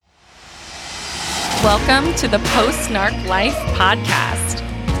Welcome to the Post-Narc Life podcast.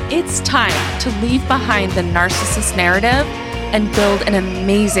 It's time to leave behind the narcissist narrative and build an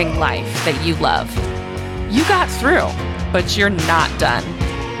amazing life that you love. You got through, but you're not done.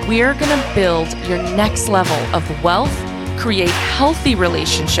 We're going to build your next level of wealth, create healthy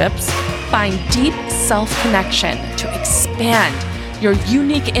relationships, find deep self-connection to expand your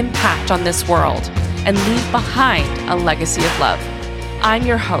unique impact on this world, and leave behind a legacy of love. I'm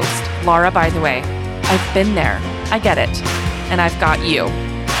your host, Laura, by the way. I've been there, I get it, and I've got you.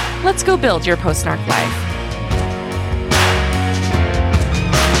 Let's go build your post-narc life.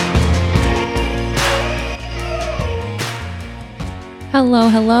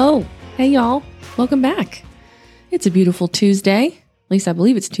 Hello. Hey, y'all. Welcome back. It's a beautiful Tuesday. At least I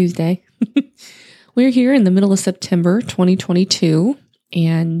believe it's Tuesday. We're here in the middle of September 2022,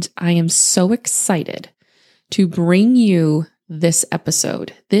 and I am so excited to bring you this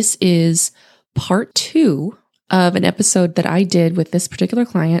episode. This is part 2 of an episode that I did with this particular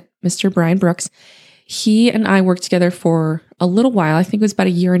client, Mr. Bryan Brooks. He and I worked together for a little while. I think it was about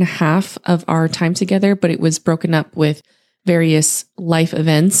 1.5 years of our time together, but it was broken up with various life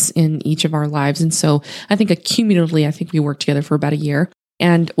events in each of our lives. And so I think accumulatively, we worked together for about 1 year.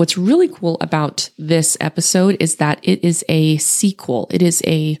 And what's really cool about this episode is that it is a sequel. It is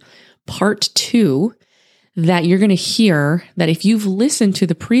a part 2 that you're going to hear, that if you've listened to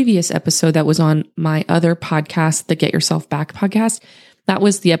the previous episode that was on my other podcast, the Get Yourself Back podcast, that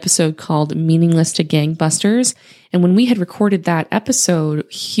was the episode called Meaningless to Gangbusters. And when we had recorded that episode,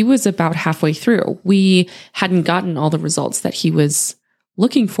 he was about halfway through. We hadn't gotten all the results that he was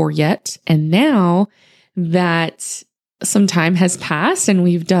looking for yet. And now that some time has passed and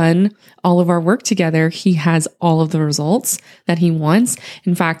we've done all of our work together, he has all of the results that he wants.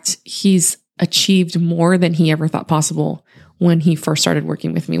 In fact, he's achieved more than he ever thought possible when he first started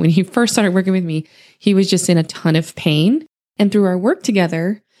working with me. When he first started working with me, he was just in a ton of pain. And through our work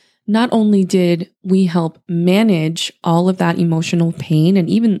together, not only did we help manage all of that emotional pain and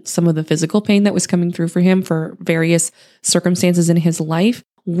even some of the physical pain that was coming through for him for various circumstances in his life,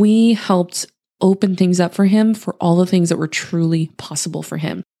 we helped open things up for him for all the things that were truly possible for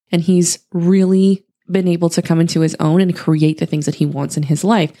him. And he's really been able to come into his own and create the things that he wants in his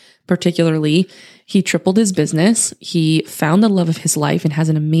life. Particularly, he tripled his business. He found the love of his life and has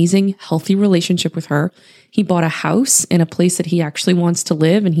an amazing, healthy relationship with her. He bought a house in a place that he actually wants to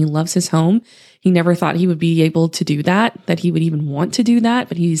live, and he loves his home. He never thought he would be able to do that he would even want to do that,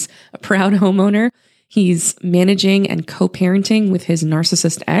 but he's a proud homeowner. He's managing and co-parenting with his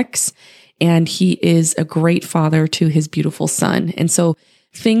narcissist ex, and he is a great father to his beautiful son. And so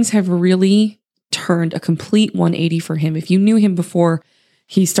things have really turned a complete 180 for him. If you knew him before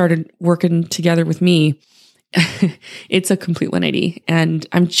he started working together with me, it's a complete 180. And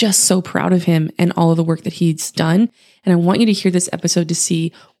I'm just so proud of him and all of the work that he's done. And I want you to hear this episode to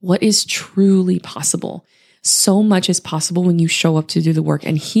see what is truly possible. So much is possible when you show up to do the work.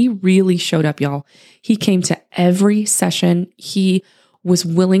 And he really showed up, y'all. He came to every session. He was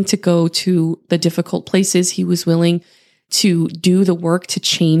willing to go to the difficult places. He was willing to do the work to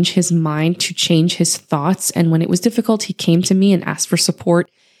change his mind, to change his thoughts. And when it was difficult, he came to me and asked for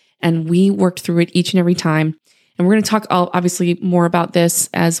support. And we worked through it each and every time. And we're going to talk obviously more about this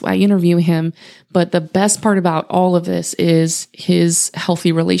as I interview him. But the best part about all of this is his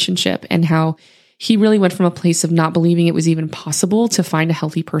healthy relationship and how he really went from a place of not believing it was even possible to find a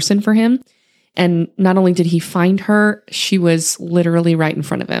healthy person for him. And not only did he find her, she was literally right in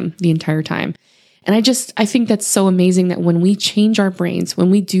front of him the entire time. And I think that's so amazing that when we change our brains, when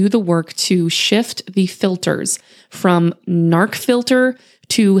we do the work to shift the filters from narc filter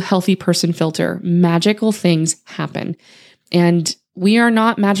to healthy person filter, magical things happen. And we are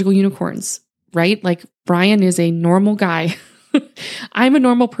not magical unicorns, right? Like Bryan is a normal guy. I'm a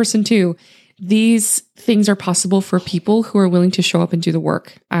normal person too. These things are possible for people who are willing to show up and do the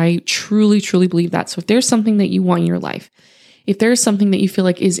work. I truly, truly believe that. So if there's something that you want in your life, if there's something that you feel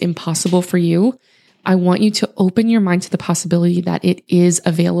like is impossible for you, I want you to open your mind to the possibility that it is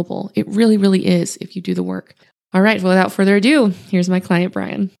available. It really, really is if you do the work. All right, well, without further ado, here's my client,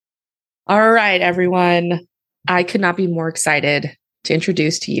 Bryan. All right, everyone. I could not be more excited to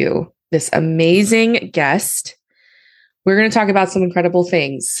introduce to you this amazing guest. We're going to talk about some incredible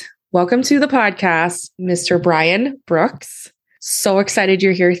things. Welcome to the podcast, Mr. Bryan Brooks. So excited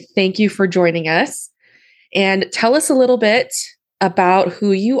you're here. Thank you for joining us. And tell us a little bit about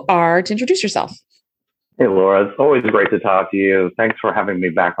who you are to introduce yourself. Hey, Laura. It's always great to talk to you. Thanks for having me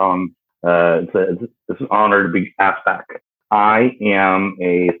back on. It's an honor to be asked back. I am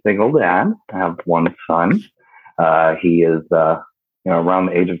a single dad. I have one son. He is around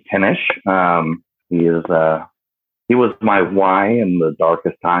the age of 10-ish. He was my why in the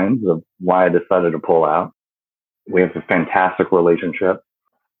darkest times of why I decided to pull out. We have a fantastic relationship.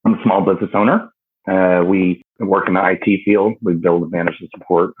 I'm a small business owner. We work in the IT field. We build and manage and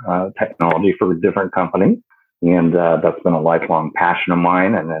support technology for different companies. And that's been a lifelong passion of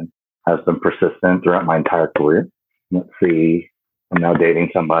mine, and then has been persistent throughout my entire career. Let's see, I'm now dating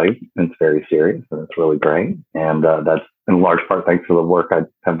somebody, and it's very serious, and it's really great. And that's in large part thanks to the work I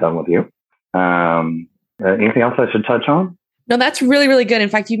have done with you. Anything else I should touch on? No, that's really, really good. In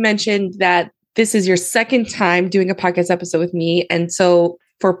fact, you mentioned that this is your second time doing a podcast episode with me. And so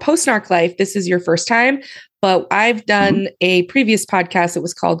for Post-Narc Life, this is your first time, but I've done a previous podcast. It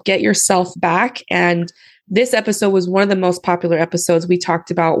was called Get Yourself Back. And this episode was one of the most popular episodes. We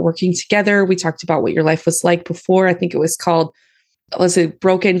talked about working together. We talked about what your life was like before. I think it was called, was it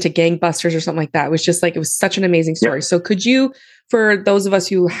Broken to Gangbusters or something like that? It was just like, it was such an amazing story. Yep. So could you, for those of us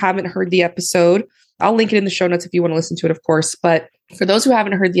who haven't heard the episode, I'll link it in the show notes if you want to listen to it, of course. But for those who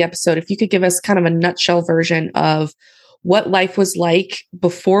haven't heard the episode, if you could give us kind of a nutshell version of what life was like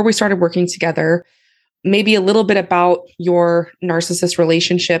before we started working together, maybe a little bit about your narcissist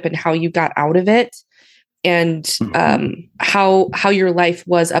relationship and how you got out of it, and how your life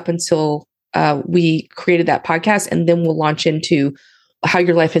was up until we created that podcast, and then we'll launch into how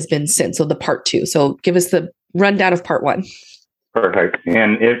your life has been since. So the part 2. So give us the rundown of part 1. Perfect.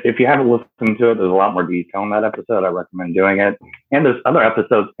 And if you haven't listened to it, there's a lot more detail in that episode. I recommend doing it. And there's other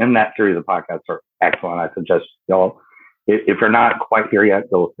episodes in that series of podcasts are excellent. I suggest y'all, if you're not quite here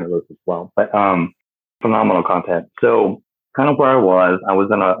yet, go listen to those as well. But phenomenal content. So kind of where I was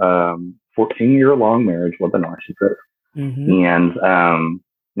in a 14-year-long marriage with a narcissist. And,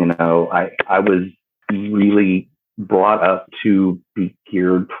 I was really brought up to be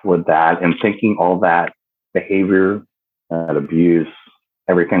geared toward that, and thinking all that behavior, that abuse,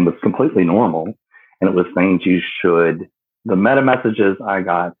 everything was completely normal. And it was things the meta messages I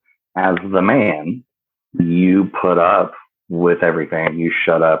got as the man, you put up with everything. You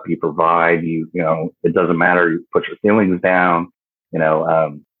shut up, you provide, it doesn't matter. You put your feelings down, and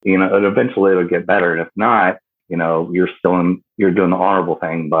eventually it'll get better. And if not, you're doing the honorable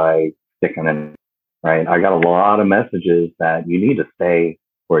thing by sticking in, right? I got a lot of messages that you need to stay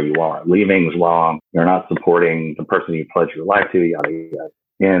where you are. Leaving's wrong. You're not supporting the person you pledged your life to, yada, yada.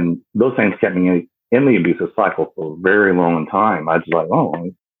 And those things kept me in the abusive cycle for a very long time. I was like,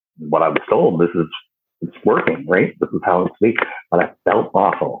 oh, what I was told, it's working, right? This is how it's be. But I felt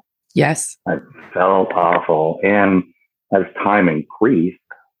awful. Yes. I felt awful. And as time increased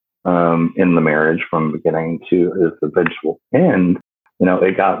in the marriage from beginning to its eventual end,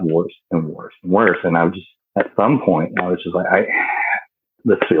 it got worse and worse and worse. And I was just, at some point, I was just like,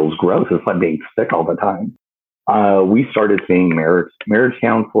 this feels gross. It's like being sick all the time. We started seeing marriage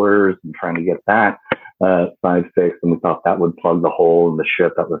counselors and trying to get that side fixed. And we thought that would plug the hole in the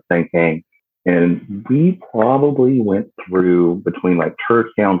ship that was sinking. And we probably went through, between like church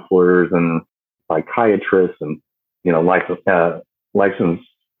counselors and psychiatrists and, licensed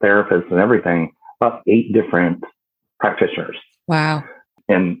therapists and everything, about 8 different practitioners. Wow.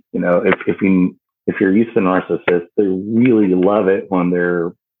 And, if you're used to narcissists, they really love it when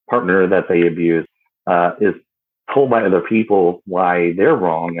their partner that they abuse is told by other people why they're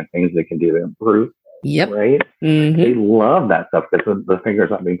wrong and things they can do to improve. Yep. Right? They love that stuff because the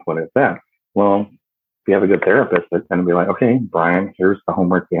finger's not being pointed at them. Well, if you have a good therapist, they're going to be like, okay, Bryan, here's the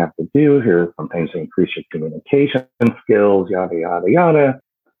homework you have to do. Here's some things to increase your communication skills, yada, yada, yada.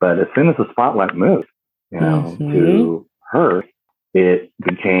 But as soon as the spotlight moved, to her, it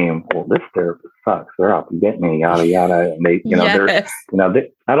became, well, this therapist sucks. They're out to get me, yada, yada. And they,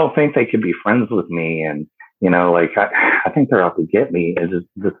 I don't think they could be friends with me. And, I think they're out to get me. It's just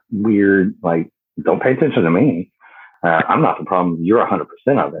this weird, don't pay attention to me. I'm not the problem. You're 100%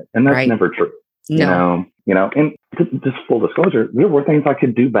 of it. And that's never true. No. And just full disclosure, there were things I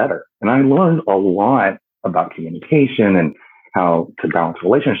could do better. And I learned a lot about communication and how to balance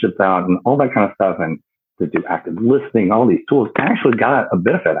relationships out and all that kind of stuff. And to do active listening, all these tools. I actually got a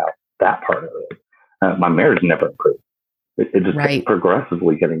benefit out of that part of it. My marriage never improved. It just kept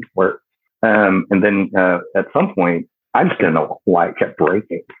progressively getting worse. And then at some point, I just didn't know why it kept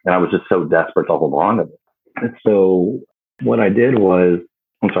breaking. And I was just so desperate to hold on to it. And so what I did was,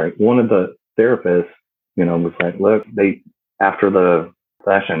 one of the therapists, was like, look, after the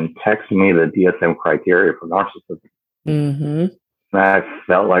session, texted me the DSM criteria for narcissism. I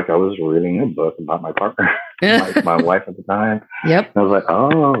felt like I was reading a book about my partner, my wife at the time. Yep. And I was like,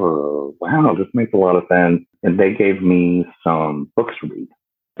 oh, wow, this makes a lot of sense. And they gave me some books to read.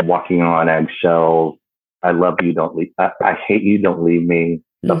 Walking on Eggshells, I Love You, Don't Leave. I Hate You, Don't Leave Me.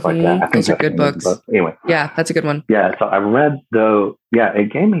 stuff like that. I think Those are good books. But anyway. Yeah, that's a good one. Yeah. So I read though, yeah,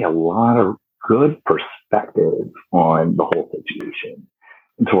 it gave me a lot of good perspective on the whole situation.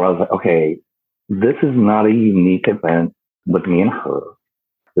 To where I was like, okay, this is not a unique event with me and her.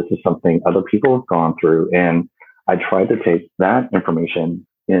 This is something other people have gone through. And I tried to take that information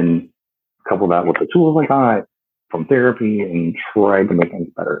and couple that with the tools I got from therapy and tried to make things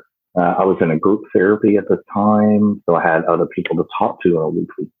better. I was in a group therapy at this time, so I had other people to talk to on a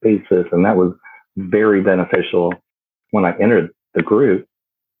weekly basis, and that was very beneficial. When I entered the group,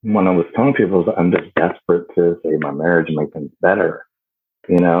 when I was telling people, I'm just desperate to save my marriage and make things better,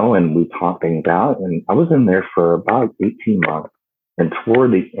 and we talked things out. And I was in there for about 18 months. And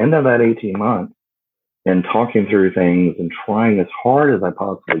toward the end of that 18 months, and talking through things and trying as hard as I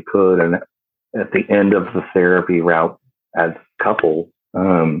possibly could, and at the end of the therapy route as couples,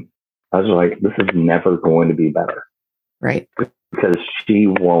 I was like, this is never going to be better. Right. Because she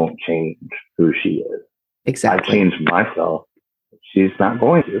won't change who she is. Exactly. I changed myself. She's not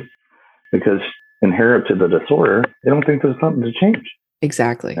going to, because inherent to the disorder, they don't think there's something to change.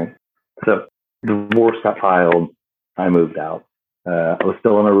 Exactly. Okay? So divorce got filed. I moved out. I was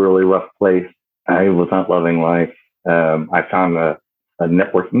still in a really rough place. I was not loving life. I found a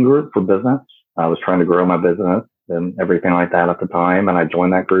networking group for business. I was trying to grow my business and everything like that at the time. And I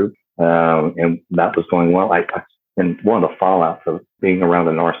joined that group. And that was going well. And one of the fallouts of being around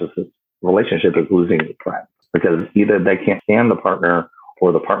a narcissist relationship is losing your friends, because either they can't stand the partner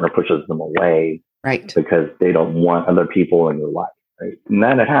or the partner pushes them away. Right. Because they don't want other people in your life. Right? And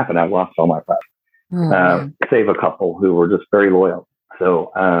that had happened. I lost all my friends. Save a couple who were just very loyal.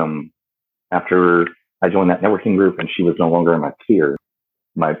 So after I joined that networking group and she was no longer in my sphere,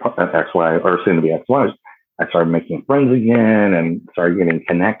 my ex-wife, or soon to be ex-wife, I started making friends again and started getting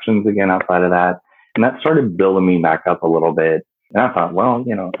connections again outside of that. And that started building me back up a little bit. And I thought, well,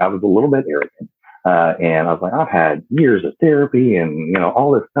 I was a little bit arrogant. And I was like, I've had years of therapy and,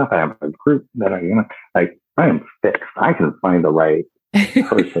 all this stuff. I have a group that I am fixed. I can find the right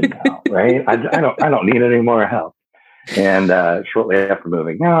person now, right? I don't need any more help. And shortly after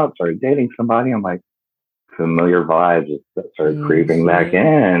moving out, started dating somebody. I'm like, familiar vibes just started creeping back in.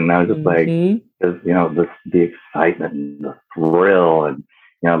 And I was just like, the excitement and the thrill and,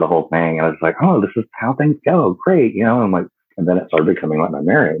 the whole thing. And I was like, oh, this is how things go. Great. I'm like, and then it started becoming like my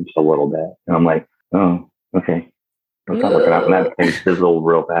marriage a little bit. And I'm like, oh, okay. It's not working out. And that thing fizzled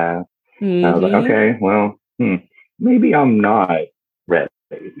real fast. I was like, okay, well, maybe I'm not ready.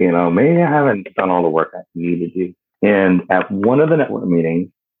 Maybe I haven't done all the work I need to do. And at one of the network meetings,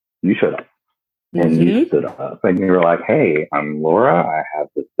 you showed up. And you stood up and you were like, hey, I'm Laura. I have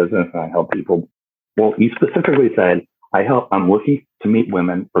this business and I help people. Well, you specifically said, I'm looking to meet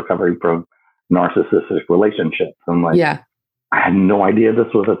women recovering from narcissistic relationships. I'm like, I had no idea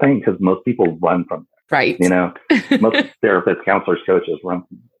this was a thing, because most people run from it. Right. Most therapists, counselors, coaches run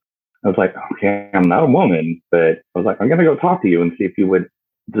from it. I was like, okay, I'm not a woman, but I was like, I'm going to go talk to you and see if you would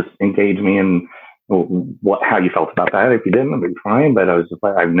just engage me in how you felt about that. If you didn't, it'd be fine. But I was just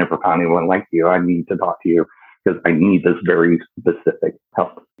like, I've never found anyone like you. I need to talk to you because I need this very specific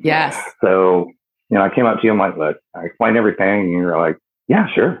help. Yes. So, I came up to you. I'm like, look, I explained everything. And you're like, yeah,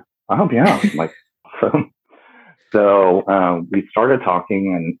 sure. I'll help you out. I'm like, so we started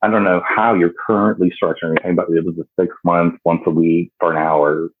talking, and I don't know how you're currently structuring anything, but it was a 6 month, once a week for an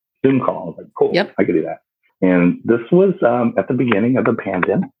hour Zoom call. I was like, cool, I could do that. And this was at the beginning of the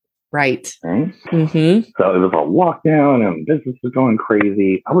pandemic. Right. So it was a lockdown and business was going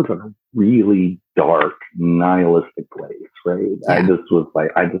crazy. I was in a really dark, nihilistic place, right? Yeah. I just was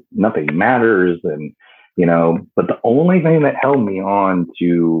like, nothing matters. And, but the only thing that held me on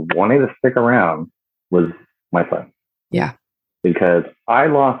to wanting to stick around was my son. Yeah. Because I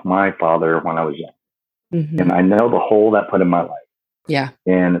lost my father when I was young. And I know the hole that put in my life. Yeah.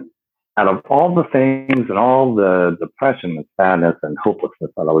 And out of all the things and all the depression and sadness and hopelessness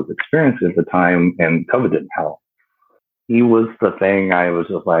that I was experiencing at the time, and COVID didn't help, he was the thing I was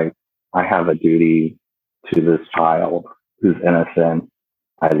just like, I have a duty to this child who's innocent.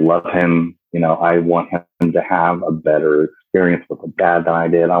 I love him. I want him to have a better experience with the dad than I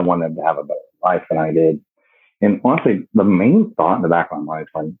did. I want him to have a better life than I did. And honestly, the main thought in the back of my mind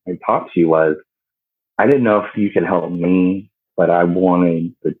when I talked to you was, I didn't know if you could help me, but I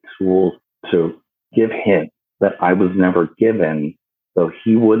wanted the tools to give him that I was never given, so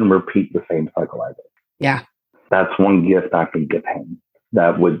he wouldn't repeat the same cycle I did. Yeah. That's one gift I could give him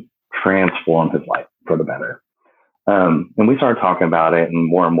that would transform his life for the better. And we started talking about it, and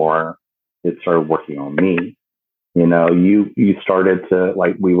more it started working on me. You started to,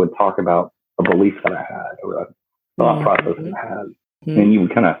 we would talk about a belief that I had or a thought process that I had. And you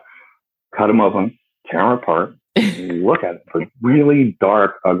would kind of cut them open, tear them apart, look at it for really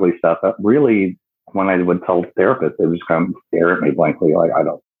dark, ugly stuff. That really, when I would tell therapists, they would just kind of stare at me blankly, like, I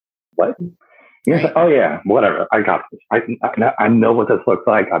don't, what? You say, oh yeah, whatever. I got this. I know what this looks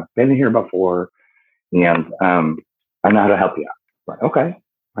like. I've been here before, and I know how to help you out. Like, okay,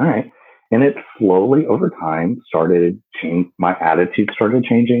 all right. And it slowly over time started change. My attitude started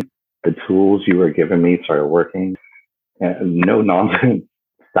changing. The tools you were giving me started working. No nonsense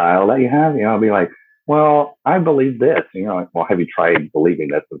style that you have. I'll be like, well, I believe this. Like, well, have you tried believing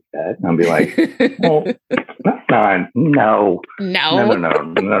this instead? And I'll be like, well, that's not, no.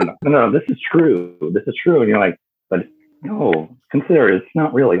 This is true. This is true. And you're like, but no, consider it. It's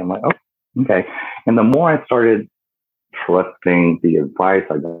not really. I'm like, oh, okay. And the more I started trusting the advice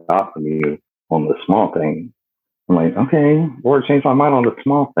I got from you on the small thing, I'm like, okay, Lord changed my mind on the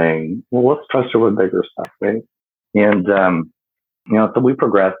small thing. Well, let's trust her with bigger stuff, right? And, so we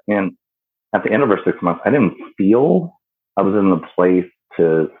progressed. And at the end of our 6 months, I didn't feel I was in the place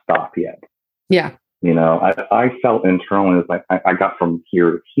to stop yet. Yeah. I felt internally, it's like I got from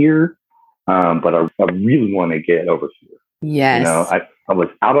here to here, but I really want to get over here. Yes. I was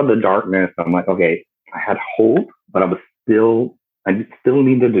out of the darkness. I'm like, okay, I had hope, but I still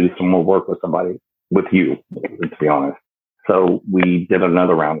needed to do some more work with somebody, with you, to be honest. So we did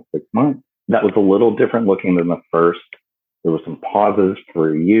another round of 6 months. That was a little different looking than the first. There were some pauses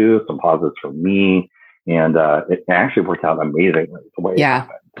for you, some pauses for me. And it actually worked out amazingly the way it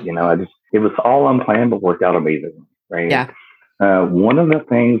happened. It was all unplanned, but worked out amazingly, right? Yeah. One of the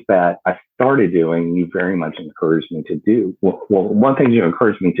things that I started doing, you very much encouraged me to do. Well, one thing you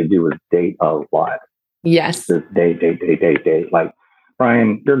encouraged me to do is date a lot. Yes. Just date. Like,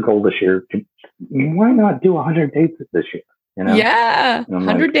 Bryan, your goal this year, why not do 100 dates this year? Yeah.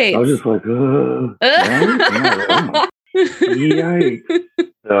 100 dates. I was just like, right? Yikes.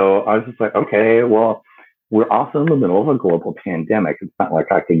 So I was just like, okay, well, we're also in the middle of a global pandemic. It's not like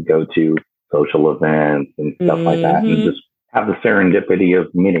I could go to social events and stuff like that and just have the serendipity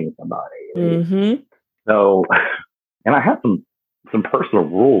of meeting somebody. So, and I have some personal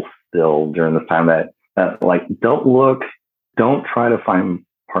rules still during this time that like, don't try to find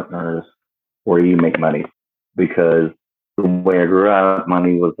partners where you make money, because the way I grew up,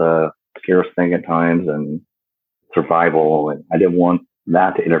 money was a scarce thing at times and survival. And I didn't want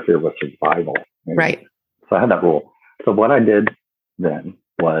that to interfere with survival. Right. So I had that rule. So what I did then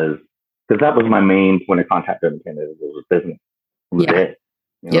was, because that was my main point of contact in Canada, was business. It was it.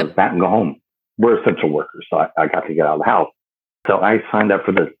 It was that and go home. We're essential workers, so I got to get out of the house. So I signed up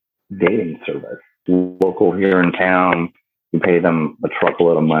for this dating service, local here in town. You pay them a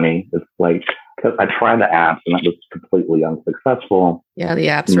truckload of money. It's like, because I tried the apps and that was completely unsuccessful. Yeah, the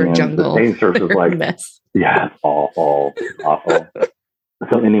apps are a jungle. The dating service is like, mess. Yeah, it's awful.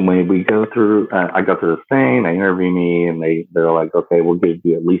 So anyway, we go through, I go through this thing, they interview me, and they're like, okay, we'll give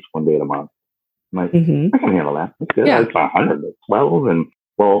you at least 1 date a month. I'm like, I can handle that. That's good. It's not 100, it's 12. And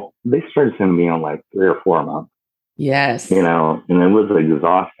well, they started sending me on like 3 or 4 a month. Yes. And it was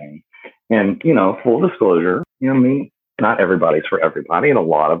exhausting. And, full disclosure, not everybody's for everybody. And a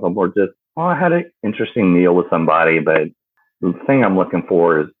lot of them were just, I had an interesting meal with somebody, but the thing I'm looking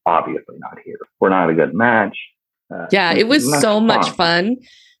for is obviously not here. We're not a good match. It was so much fun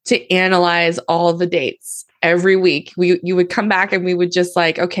to analyze all the dates every week. You would come back and we would just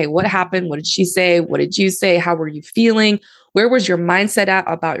like, okay, what happened? What did she say? What did you say? How were you feeling? Where was your mindset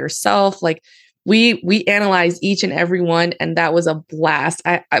at about yourself? Like we analyzed each and every one, and that was a blast.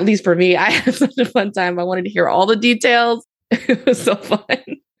 At least for me, I had such a fun time. I wanted to hear all the details. It was so fun.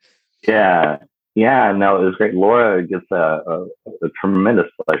 Yeah. Yeah, no, it was great. Laura gets a tremendous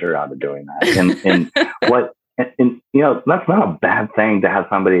pleasure out of doing that. And that's not a bad thing to have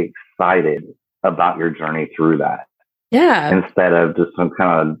somebody excited about your journey through that. Yeah. Instead of just some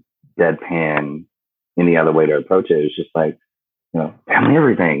kind of deadpan, any other way to approach it. It's just like, tell me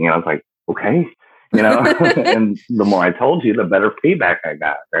everything. It's like, okay, and the more I told you, the better feedback I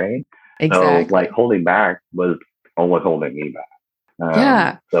got, right? Exactly. So like holding back was always holding me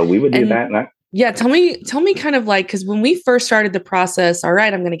back. So we would do that. Tell me kind of like, because when we first started the process, all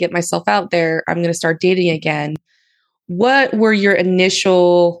right, I'm going to get myself out there. I'm going to start dating again. What were your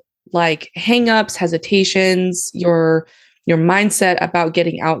initial like hangups, hesitations, your mindset about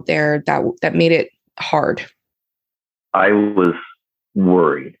getting out there that made it hard? I was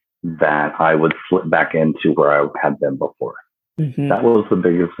worried that I would slip back into where I had been before. That was the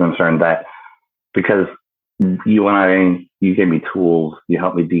biggest concern, that because you gave me tools, you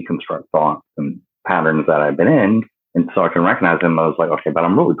helped me deconstruct thoughts and patterns that I've been in. And so I can recognize them. I was like, okay, but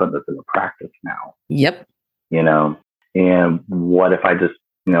I'm really putting this into practice now. Yep. And what if I just,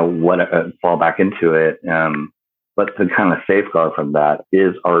 fall back into it? But to kind of safeguard from that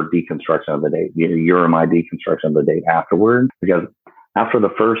is our deconstruction of the date. You're my deconstruction of the date afterward. Because after the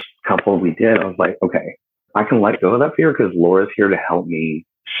first couple we did, I was like, okay, I can let go of that fear because Laura's here to help me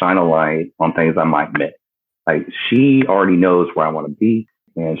shine a light on things I might miss. Like she already knows where I want to be,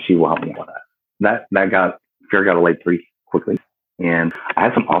 and she will help me with that. Fear got away pretty quickly, and I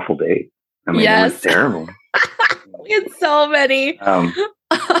had some awful days. I mean, it was terrible. We had so many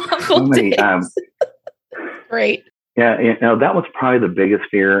awful days. Great. Yeah, that was probably the biggest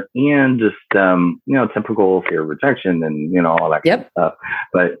fear, and just typical fear of rejection and all that kind of stuff.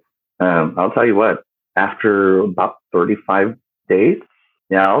 But I'll tell you what, after about 35 days,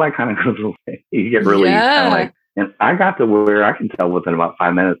 all that kind of goes away. You get really kind of like, and I got to where I can tell within about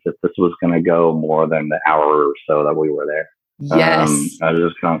 5 minutes if this was going to go more than the hour or so that we were there. Yes. I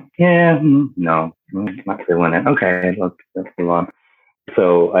was just going, no, not feeling it. Okay, let's move on.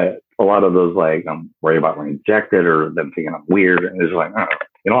 So a lot of those, like, I'm worried about being rejected or them thinking I'm weird. And it's like,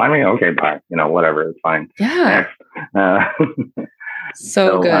 okay, bye. Whatever, it's fine. Yeah.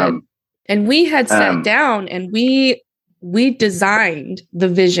 So good. And we had sat down and we designed the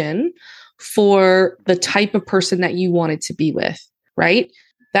vision for the type of person that you wanted to be with, right?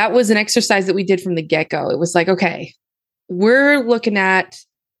 That was an exercise that we did from the get-go. It was like, okay, we're looking at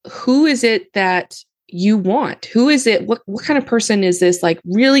who is it that you want? Who is it? What kind of person is this? Like,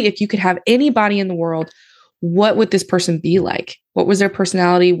 really, if you could have anybody in the world, what would this person be like? What was their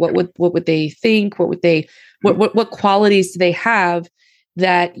personality? What would they think? What qualities do they have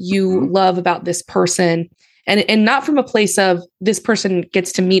that you love about this person? And not from a place of this person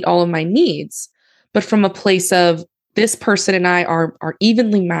gets to meet all of my needs, but from a place of this person and I are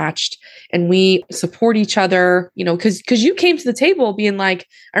evenly matched and we support each other, because you came to the table being like,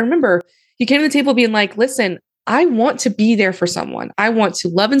 I remember you came to the table being like, listen, I want to be there for someone. I want to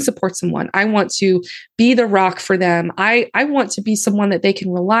love and support someone. I want to be the rock for them. I want to be someone that they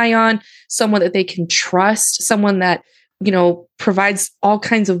can rely on, someone that they can trust, someone that, provides all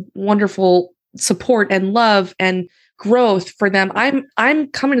kinds of wonderful support and love and growth for them. I'm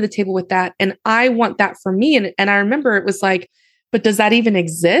coming to the table with that. And I want that for me. And I remember it was like, but does that even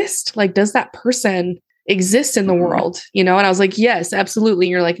exist? Like, does that person exist in the world? And I was like, yes, absolutely.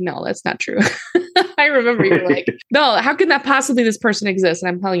 And you're like, no, that's not true. I remember you're like, no, how can that possibly this person exist? And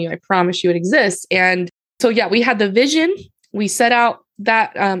I'm telling you, I promise you it exists. And so, we had the vision, we set out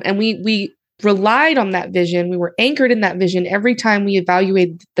that, and we relied on that vision. We were anchored in that vision every time we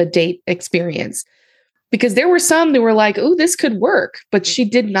evaluated the date experience, because there were some that were like, oh, this could work, but she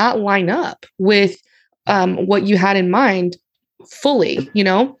did not line up with what you had in mind fully,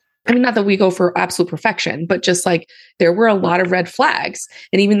 I mean, not that we go for absolute perfection, but just like there were a lot of red flags.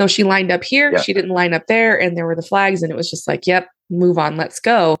 And even though she lined up here, she didn't line up there. And there were the flags. And it was just like, yep, move on, let's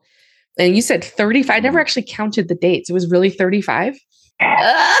go. And you said 35. I never actually counted the dates. It was really 35.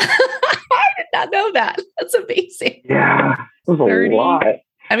 I did not know that. That's amazing. Yeah, it was 30. A lot.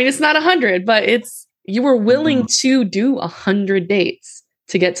 I mean, it's not 100, but you were willing to do 100 dates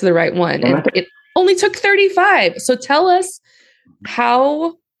to get to the right one. And it only took 35. So tell us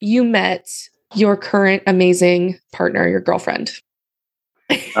how you met your current amazing partner, your girlfriend.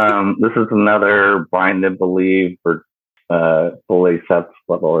 This is another Bryan didn't believe or fully accepts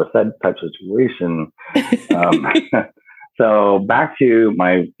what Laura said type situation. So back to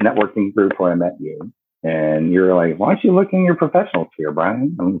my networking group where I met you, and you're like, why don't you look in your professional sphere,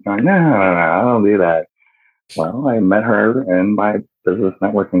 Bryan? I'm going, no, I don't do that. Well, I met her in my business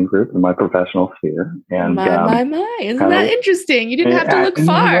networking group in my professional sphere. And my. Isn't that interesting? You didn't have to look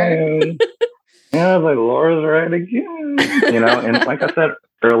far. I was like, Laura's right again. And like I said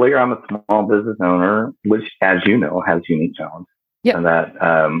earlier, I'm a small business owner, which, as you know, has unique challenges. Yep. And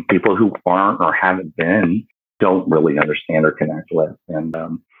that people who aren't or haven't been don't really understand or connect with. And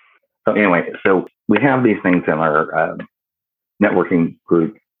so we have these things in our networking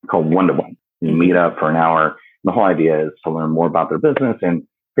group called one-to-one. You meet up for an hour. The whole idea is to learn more about their business and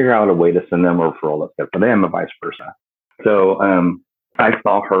figure out a way to send them a referral that's good for them and vice versa. So I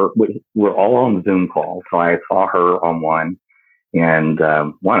saw her. We're all on Zoom calls. So I saw her on one. And I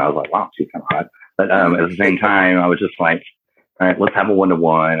was like, wow, she's kind of hot. But at the same time, I was just like, all right, let's have a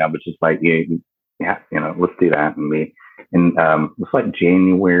one-to-one. I was just like, yeah, let's do that. And it was like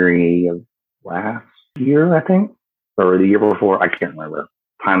January of last year, I think, or the year before. I can't remember.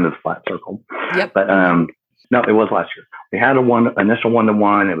 Time is flat circle. Yep. But no, it was last year. We had initial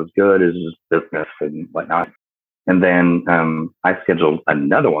one-to-one. It was good. It was just business and whatnot. And then I scheduled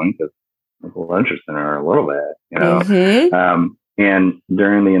another one because I was a little interested in her a little bit, Mm-hmm. And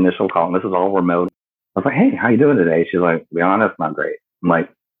during the initial call, and this is all remote, was like, hey, how you doing today? She's like, to be honest, not great. I'm like,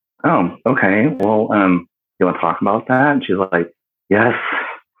 oh, okay. Well, you want to talk about that? And she's like, yes.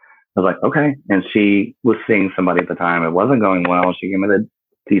 I was like, okay. And she was seeing somebody at the time. It wasn't going well. She gave me the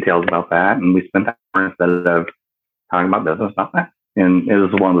details about that. And we spent that hour instead of talking about business about that. And it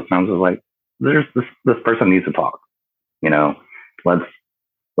was one of those times I was like, there's this person needs to talk, you know, let's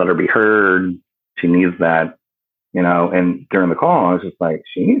let her be heard. She needs that, you know. And during the call, I was just like,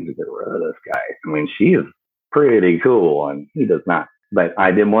 she needs to get rid of this guy. I mean, she is pretty cool and he does not. But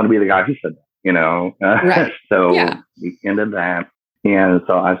I didn't want to be the guy who said that, you know. Right. So Yeah. we ended that. And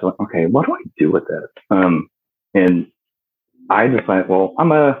so I was like, okay, what do I do with this? And I just like, well, I'm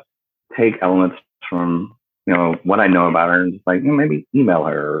going to take elements from, you know, what I know about her and just like, you know, maybe email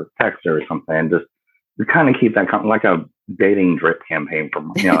her or text her or something. Just to kind of keep that like a dating drip campaign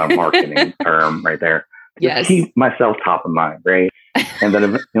from, you know, a marketing term right there. Just Yes. keep myself top of mind, right? And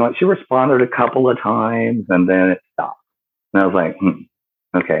then, you know, she responded a couple of times and then it stopped. And I was like,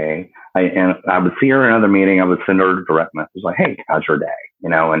 okay. And I would see her in another meeting. I would send her a direct message like, hey, how's your day? You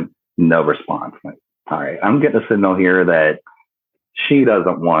know, and no response. Like, all right, I'm getting a signal here that she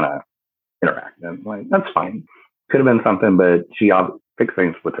doesn't want to interact. And I'm like, that's fine. Could have been something, but she fixed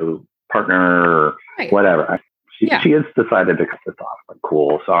things with her partner or whatever. She has decided to cut this off. Like,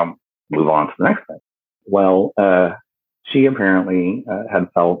 cool. So I'll move on to the next thing. Well, she apparently had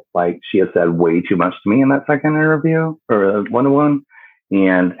felt like she had said way too much to me in that second interview or one-on-one.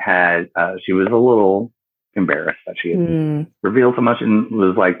 And she was a little embarrassed that she had revealed so much and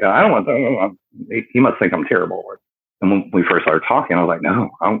was like, I don't want that. He must think I'm terrible. And when we first started talking, I was like, no,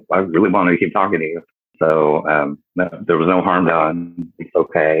 I really want to keep talking to you. So there was no harm done. It's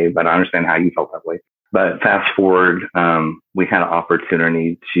okay. But I understand how you felt that way. But fast forward, we had an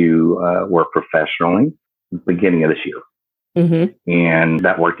opportunity to work professionally at the beginning of this year. Mm-hmm. And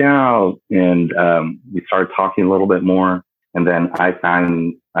that worked out. And we started talking a little bit more. And then I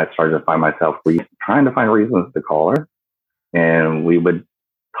started to find myself trying to find reasons to call her. And we would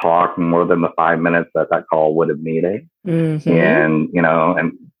talk more than the 5 minutes that call would have needed. Mm-hmm. And, you know,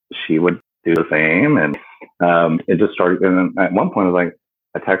 and she would do the same. And it just started. And at one point,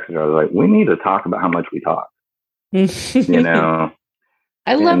 I texted her. I was like, we need to talk about how much we talk. You know?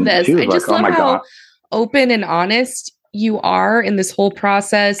 I love this. I just love how open and honest you are in this whole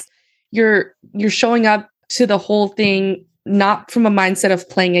process. You're showing up to the whole thing not from a mindset of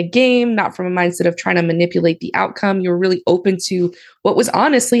playing a game, not from a mindset of trying to manipulate the outcome. You're really open to what was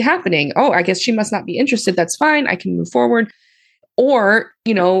honestly happening. Oh, I guess she must not be interested. That's fine. I can move forward. Or,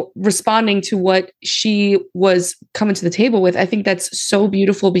 you know, responding to what she was coming to the table with. I think that's so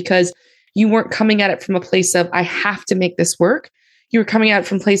beautiful because you weren't coming at it from a place of, I have to make this work. You were coming at it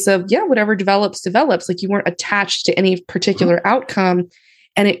from a place of, yeah, whatever develops. Like you weren't attached to any particular outcome.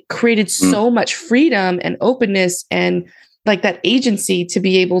 And it created so much freedom and openness and like that agency to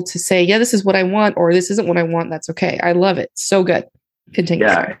be able to say, yeah, this is what I want, or this isn't what I want. That's okay. I love it. So good. Continue.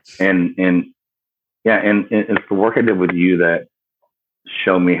 Yeah. And it's the work I did with you that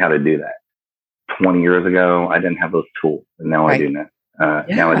showed me how to do that. 20 years ago, I didn't have those tools. And now I do that.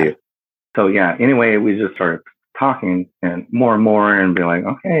 Now I do. So yeah, anyway, we just started talking and more and be like,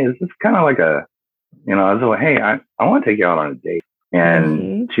 okay, this is kind of like I was like, hey, I want to take you out on a date.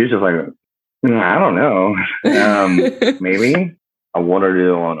 And she was just like, I don't know. Maybe I wanted to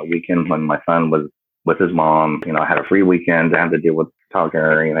do on a weekend when my son was with his mom. You know, I had a free weekend to have to deal with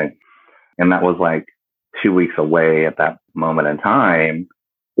childcare or anything. And that was like 2 weeks away at that moment in time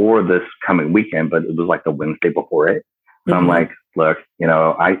or this coming weekend, but it was like the Wednesday before it. So I'm like, look, you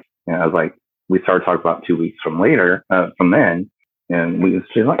know, I was like, we started talking about 2 weeks from then. And we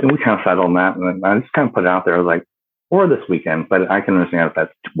kind of settled on that. And I just kind of put it out there. I was like, or this weekend, but I can understand if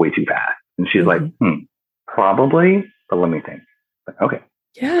that's way too fast. And she's like, probably, but let me think. Like, okay.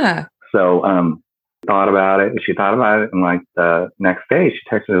 Yeah. So thought about it. She thought about it. And like the next day, she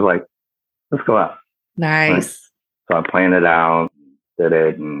texted me like, let's go out. Nice. Right? So I planned it out, did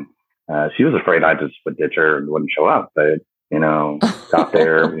it. And she was afraid I just would ditch her and wouldn't show up. But, you know, got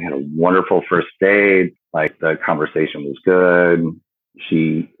there. We had a wonderful first date. Like the conversation was good.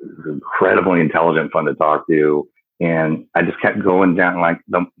 She was incredibly intelligent, fun to talk to. And I just kept going down, like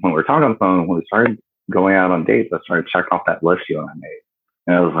when we were talking on the phone, when we started going out on dates, I started checking off that list you and I made.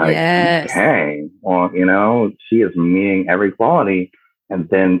 And I was like, okay, well, you know, she is meeting every quality. And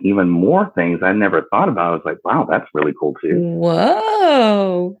then even more things I never thought about. I was like, wow, that's really cool too.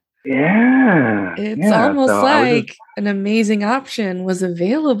 Whoa. Yeah. It's almost like an amazing option was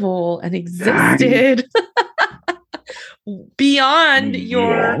available and existed beyond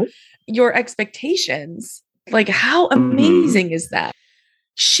your expectations. Like, how amazing is that?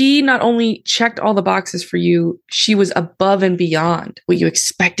 she not only checked all the boxes for you, she was above and beyond what you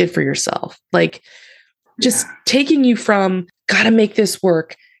expected for yourself. Like just taking you from, gotta make this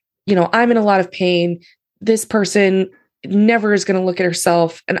work. I'm in a lot of pain. This person never is going to look at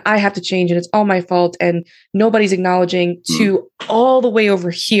herself and I have to change and it's all my fault and nobody's acknowledging, to all the way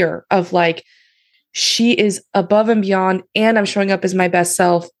over here of like, she is above and beyond and I'm showing up as my best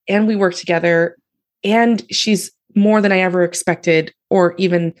self and we work together and she's more than I ever expected or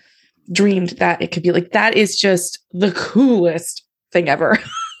even dreamed that it could be. Like, that is just the coolest thing ever.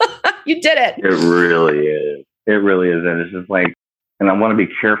 You did it. It really is. It really is. And it's just like, and I want to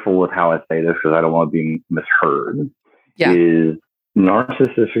be careful with how I say this because I don't want to be misheard. Yeah. Is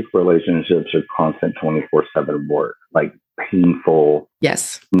narcissistic relationships are constant 24/7 work, like painful,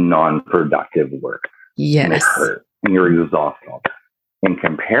 yes, non-productive work. Yes. And they hurt and you're exhausted. In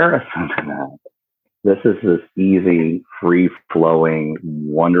comparison to that, this is this easy, free-flowing,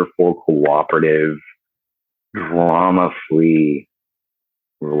 wonderful, cooperative, drama-free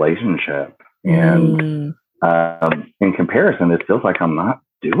relationship. And in comparison, it feels like I'm not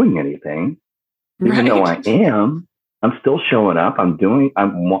doing anything. Even though I am, I'm still showing up. I'm being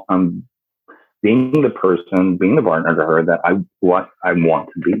the person, being the partner to her that I want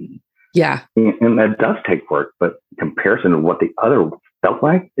to be. Yeah. And that does take work, but in comparison to what the other felt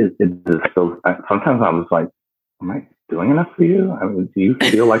like, it just feels, sometimes I was like, am I doing enough for you? I mean, do you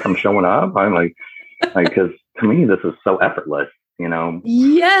feel like I'm showing up? I'm like, because to me, this is so effortless,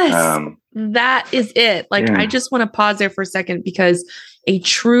 Yes. That is it. Like, I just want to pause there for a second because a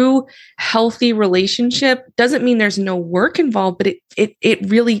true healthy relationship doesn't mean there's no work involved, but it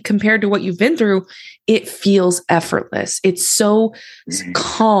really, compared to what you've been through, it feels effortless. It's so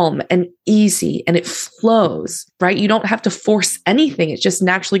calm and easy and it flows, right? You don't have to force anything. It just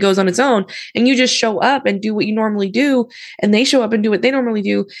naturally goes on its own and you just show up and do what you normally do. And they show up and do what they normally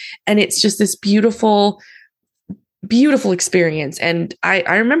do. And it's just this beautiful experience. And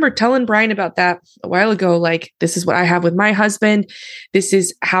I remember telling Bryan about that a while ago, like, this is what I have with my husband. This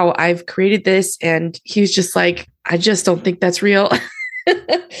is how I've created this. And he was just like, I just don't think that's real.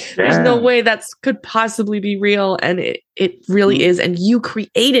 There's no way that could possibly be real. And it really is. And you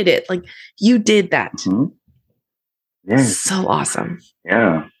created it. Like, you did that. Yeah. So awesome.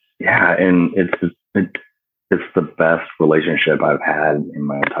 Yeah. Yeah. And it's the best relationship I've had in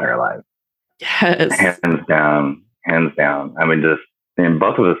my entire life. Yes. Hands down. I mean, and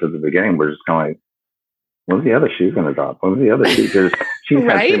both of us at the beginning were just kind of like, when's the other shoe going to drop? When's the other shoe? Because she's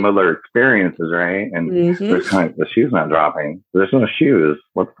had similar experiences, right? And there's kind of, the shoe's not dropping. There's no shoes.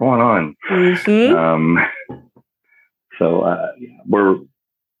 What's going on? So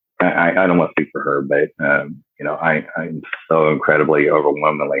I don't want to speak for her, but I'm so incredibly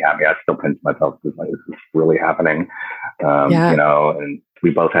overwhelmingly happy. I still pinch myself because like, this is really happening. And we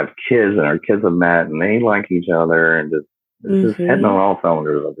both have kids, and our kids have met, and they like each other, and just heading on all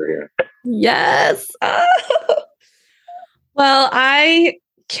cylinders over here. Yes. Well, I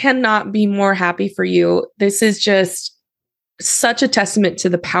cannot be more happy for you. This is just such a testament to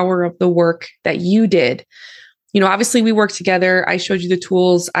the power of the work that you did. Obviously we worked together. I showed you the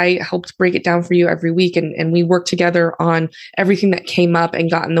tools. I helped break it down for you every week. And we worked together on everything that came up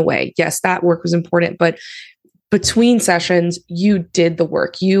and got in the way. Yes, that work was important. But between sessions, you did the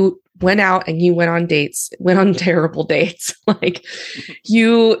work. You went out and you went on dates, went on terrible dates. Like,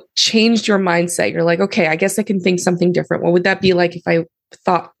 you changed your mindset. You're like, okay, I guess I can think something different. What would that be like if I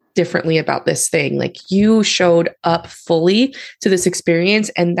thought differently about this thing? Like, you showed up fully to this experience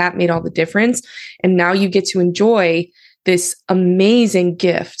and that made all the difference. And now you get to enjoy this amazing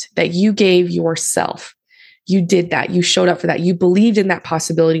gift that you gave yourself. You did that. You showed up for that. You believed in that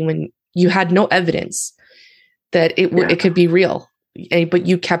possibility when you had no evidence that it could be real, but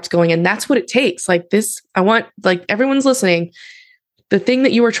you kept going. And that's what it takes. Like this, I want, like, everyone's listening, the thing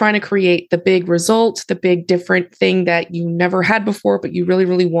that you were trying to create, the big result, the big different thing that you never had before, but you really,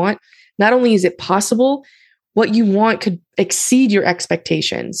 really want. Not only is it possible, what you want could exceed your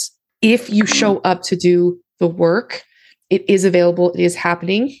expectations. If you show up to do the work, it is available. It is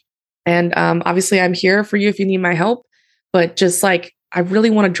happening. And obviously I'm here for you if you need my help, but just like, I really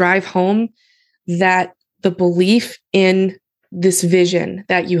want to drive home that the belief in this vision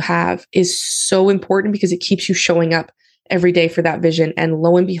that you have is so important because it keeps you showing up every day for that vision. And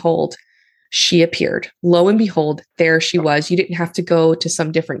lo and behold, she appeared. Lo and behold, there she was. You didn't have to go to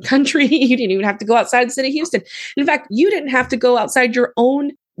some different country. You didn't even have to go outside the city of Houston. In fact, you didn't have to go outside your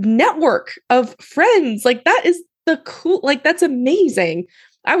own network of friends. Like, that is that's amazing.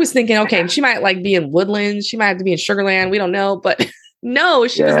 I was thinking, okay, she might like be in Woodlands. She might have to be in Sugarland. We don't know, but no,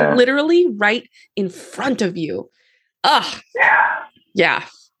 she was literally right in front of you. Yeah.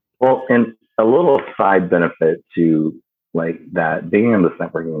 Well, and a little side benefit to like that being in this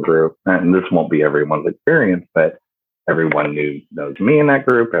networking group, and this won't be everyone's experience, but everyone knows me in that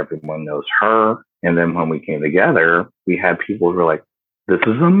group. Everyone knows her. And then when we came together, we had people who were like, this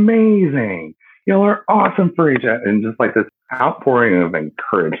is amazing. Y'all are awesome for each other. And just like this outpouring of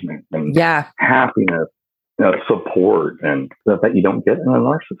encouragement and happiness, support, and stuff that you don't get in a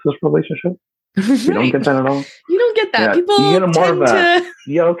narcissist relationship. You don't get that at all. You don't get that. Yeah, People you get more tend of to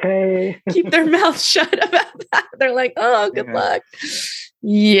you okay? keep their mouth shut about that. They're like, oh, good luck.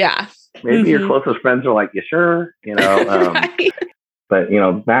 Yeah. Maybe your closest friends are like, you sure? Right. But,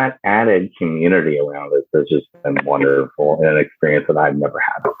 that added community around it has just been wonderful and an experience that I've never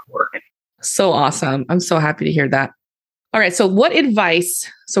had before. So awesome. I'm so happy to hear that. All right. So what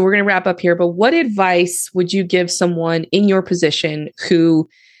advice, so we're going to wrap up here, but what advice would you give someone in your position who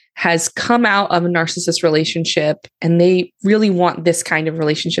has come out of a narcissist relationship and they really want this kind of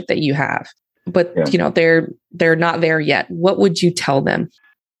relationship that you have, but they're not there yet? What would you tell them?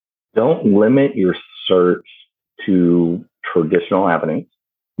 Don't limit your search to traditional avenues.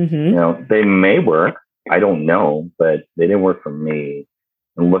 They may work. I don't know, but they didn't work for me.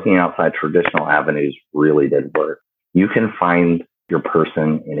 And looking outside traditional avenues really did work. You can find your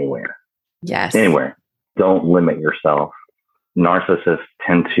person anywhere. Yes. Anywhere. Don't limit yourself. Narcissists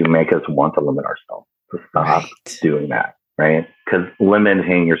tend to make us want to limit ourselves, to stop doing that, right? Because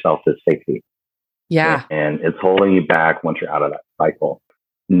limiting yourself is safety. Yeah. And it's holding you back once you're out of that cycle.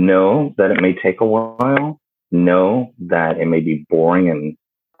 Know that it may take a while. Know that it may be boring and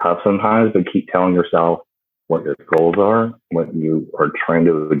tough sometimes, but keep telling yourself what your goals are, what you are trying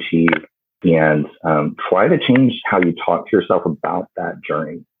to achieve, and try to change how you talk to yourself about that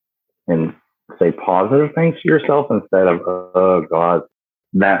journey and say positive things to yourself instead of, oh God,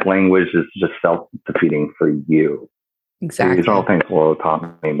 that language is just self-defeating for you. Exactly. These are all things Laura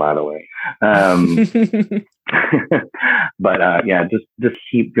taught me, by the way. But just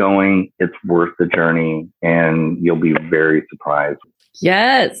keep going. It's worth the journey and you'll be very surprised.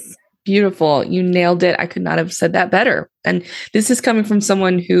 Yes. Beautiful. You nailed it. I could not have said that better. And this is coming from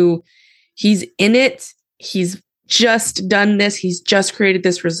someone who he's in it. He's just done this. He's just created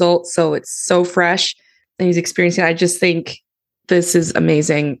this result. So it's so fresh and he's experiencing it. I just think this is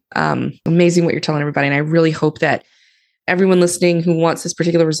amazing. Amazing what you're telling everybody. And I really hope that everyone listening who wants this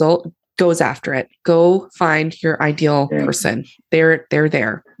particular result goes after it. Go find your ideal person. They're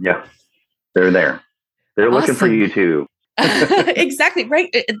there. Yeah. They're there. They're looking for you too. Exactly.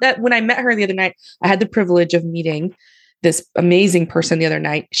 Right. That when I met her the other night, I had the privilege of meeting this amazing person the other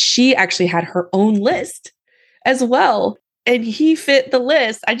night. She actually had her own list as well. And he fit the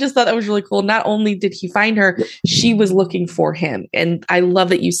list. I just thought that was really cool. Not only did he find her, she was looking for him. And I love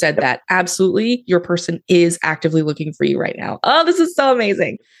that you said that. Absolutely. Your person is actively looking for you right now. Oh, this is so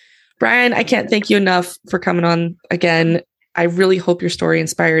amazing. Bryan, I can't thank you enough for coming on again. I really hope your story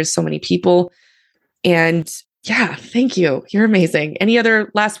inspires so many people. And yeah, thank you. You're amazing. Any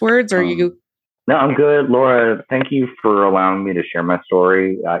other last words or you? No, I'm good. Laura, thank you for allowing me to share my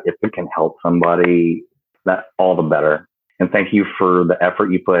story. If it can help somebody, that all the better. And thank you for the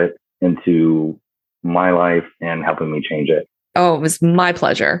effort you put into my life and helping me change it. Oh, it was my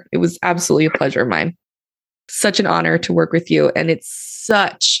pleasure. It was absolutely a pleasure of mine. Such an honor to work with you. And it's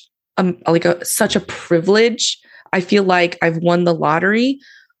such a privilege. I feel like I've won the lottery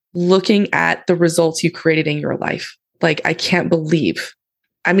looking at the results you created in your life. Like, I can't believe.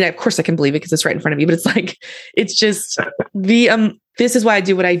 I mean, of course I can believe it because it's right in front of me, but it's like, it's just this is why I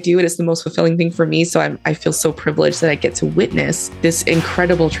do what I do. And it's the most fulfilling thing for me. So I feel so privileged that I get to witness this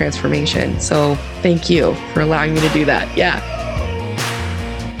incredible transformation. So thank you for allowing me to do that. Yeah.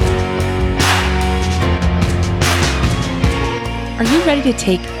 Are you ready to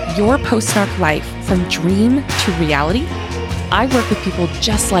take your post-narc life from dream to reality? I work with people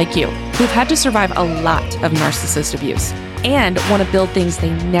just like you who've had to survive a lot of narcissist abuse and want to build things they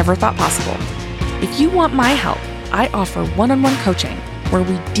never thought possible. If you want my help, I offer one-on-one coaching where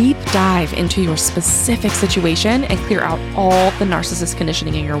we deep dive into your specific situation and clear out all the narcissist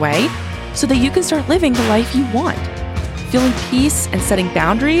conditioning in your way so that you can start living the life you want. Feeling peace and setting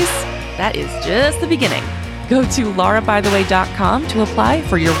boundaries? That is just the beginning. Go to laurabytheway.com to apply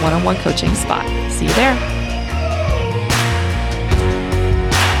for your one-on-one coaching spot. See you there.